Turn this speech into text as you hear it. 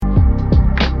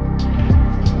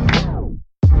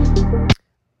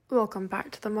Welcome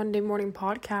back to the Monday Morning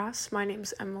Podcast. My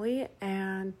name's Emily,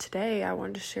 and today I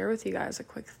wanted to share with you guys a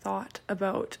quick thought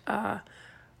about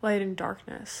light and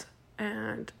darkness.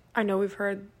 And I know we've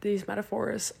heard these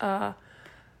metaphors like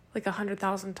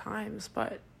 100,000 times,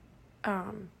 but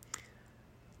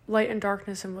light and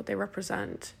darkness and what they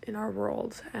represent in our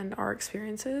world and our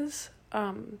experiences,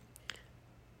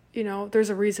 there's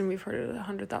a reason we've heard it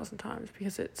 100,000 times,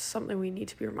 because it's something we need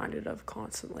to be reminded of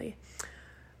constantly.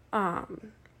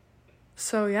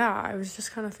 So yeah, I was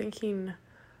just kind of thinking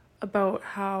about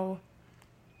how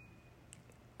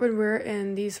when we're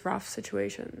in these rough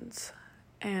situations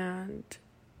and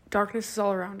darkness is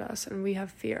all around us and we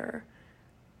have fear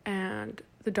and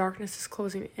the darkness is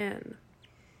closing in,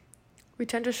 we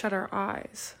tend to shut our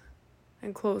eyes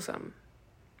and close them.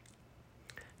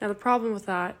 Now the problem with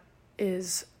that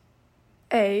is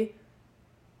A,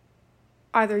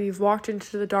 either you've walked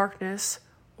into the darkness,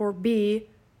 or B,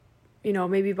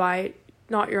 maybe by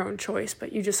not your own choice,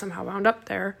 but you just somehow wound up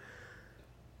there.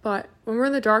 But when we're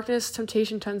in the darkness,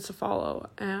 temptation tends to follow.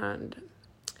 And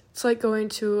it's like going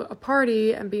to a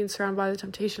party and being surrounded by the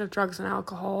temptation of drugs and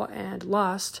alcohol and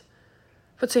lust,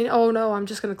 but saying, oh no, I'm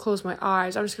just going to close my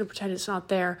eyes. I'm just going to pretend it's not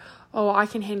there. Oh, I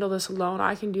can handle this alone.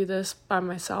 I can do this by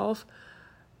myself.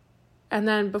 And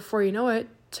then before you know it,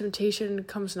 temptation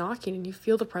comes knocking and you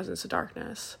feel the presence of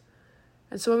darkness.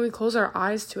 And so when we close our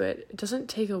eyes to it, it doesn't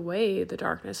take away the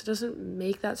darkness. It doesn't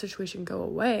make that situation go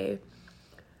away.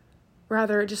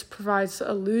 Rather, it just provides the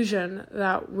illusion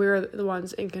that we're the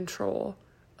ones in control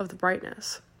of the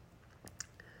brightness.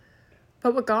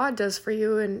 But what God does for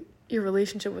you in your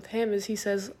relationship with Him is He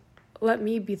says, let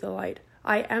me be the light.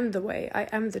 I am the way. I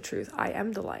am the truth. I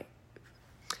am the light.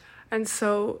 And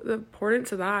so the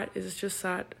importance of that is just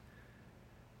that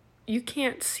you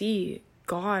can't see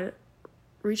God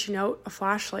reaching out a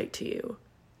flashlight to you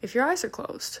if your eyes are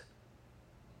closed.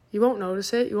 You won't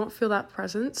notice it. You won't feel that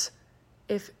presence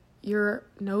if you're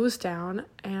nose down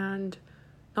and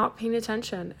not paying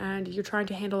attention and you're trying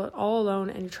to handle it all alone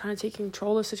and you're trying to take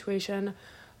control of the situation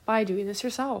by doing this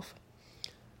yourself.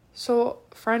 So,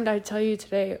 friend, I tell you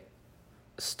today,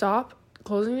 stop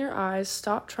closing your eyes,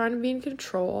 stop trying to be in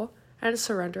control, and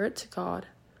surrender it to God.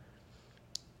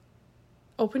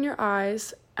 Open your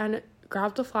eyes and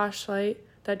grab the flashlight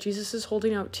that Jesus is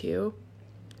holding out to you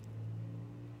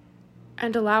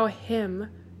and allow Him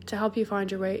to help you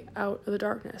find your way out of the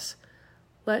darkness.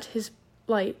 Let His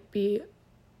light be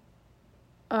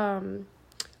a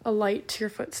light to your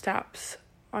footsteps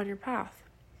on your path.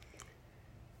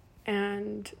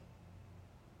 And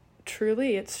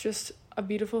truly, it's just a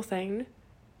beautiful thing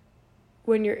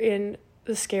when you're in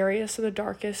the scariest and the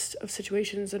darkest of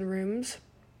situations and rooms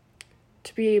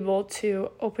to be able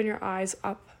to open your eyes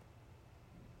up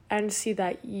and see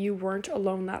that you weren't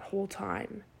alone that whole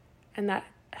time, and that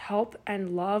help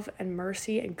and love and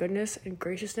mercy and goodness and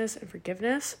graciousness and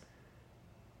forgiveness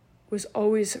was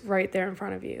always right there in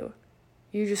front of you.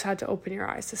 You just had to open your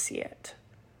eyes to see it.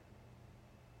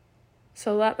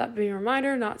 So let that be a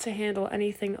reminder not to handle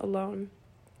anything alone.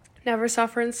 Never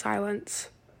suffer in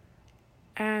silence.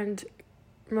 And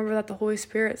remember that the Holy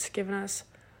Spirit's given us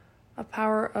a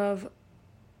power of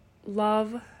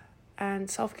love and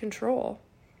self-control.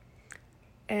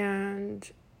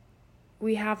 And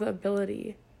we have the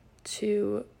ability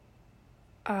to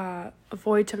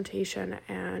avoid temptation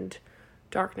and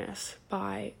darkness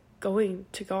by going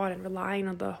to God and relying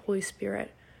on the Holy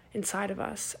Spirit inside of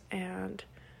us and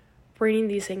bringing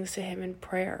these things to Him in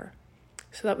prayer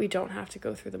so that we don't have to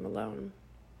go through them alone.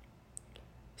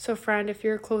 So friend, if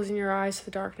you're closing your eyes to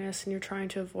the darkness and you're trying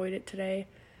to avoid it today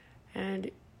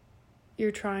and you're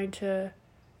trying to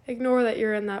ignore that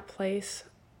you're in that place,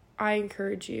 I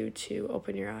encourage you to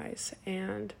open your eyes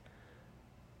and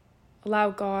allow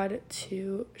God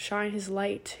to shine His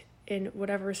light in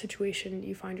whatever situation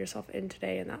you find yourself in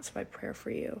today, and that's my prayer for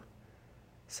you.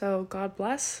 So God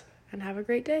bless and have a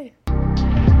great day.